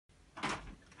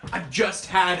I've just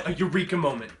had a eureka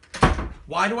moment.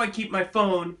 Why do I keep my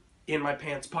phone in my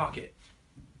pants pocket?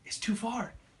 It's too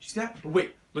far. You see that? But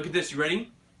wait, look at this. You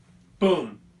ready?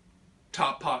 Boom.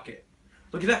 Top pocket.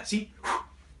 Look at that. See?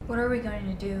 What are we going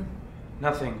to do?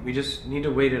 Nothing. We just need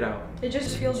to wait it out. It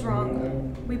just feels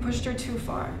wrong. We pushed her too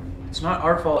far. It's not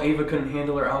our fault Ava couldn't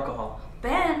handle her alcohol.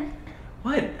 Ben!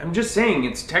 What? I'm just saying,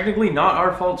 it's technically not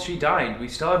our fault she died. We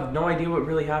still have no idea what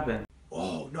really happened.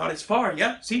 Oh, not as far.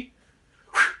 Yeah? See?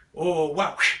 Oh,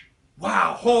 wow.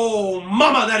 Wow. Oh,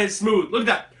 mama, that is smooth. Look at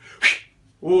that.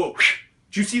 Oh,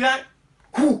 did you see that?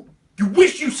 You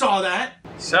wish you saw that.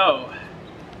 So,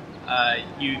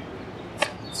 you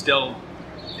still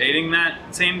dating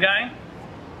that same guy?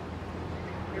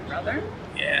 Your brother?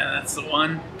 Yeah, that's the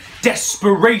one.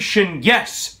 Desperation,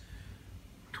 yes!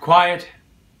 Quiet.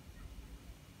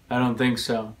 I don't think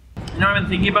so. You know, I've been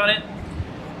thinking about it.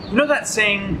 You know that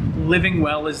saying, living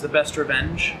well is the best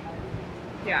revenge?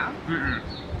 Yeah.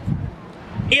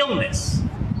 Illness.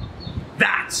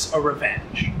 That's a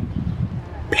revenge.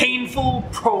 Painful,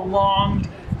 prolonged,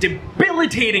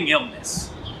 debilitating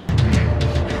illness.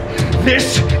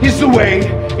 This is the way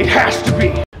it has to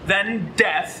be. Then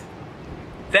death.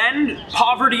 Then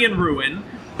poverty and ruin.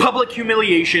 Public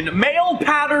humiliation.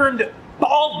 Male-patterned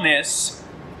baldness.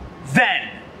 Then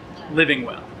living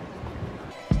well.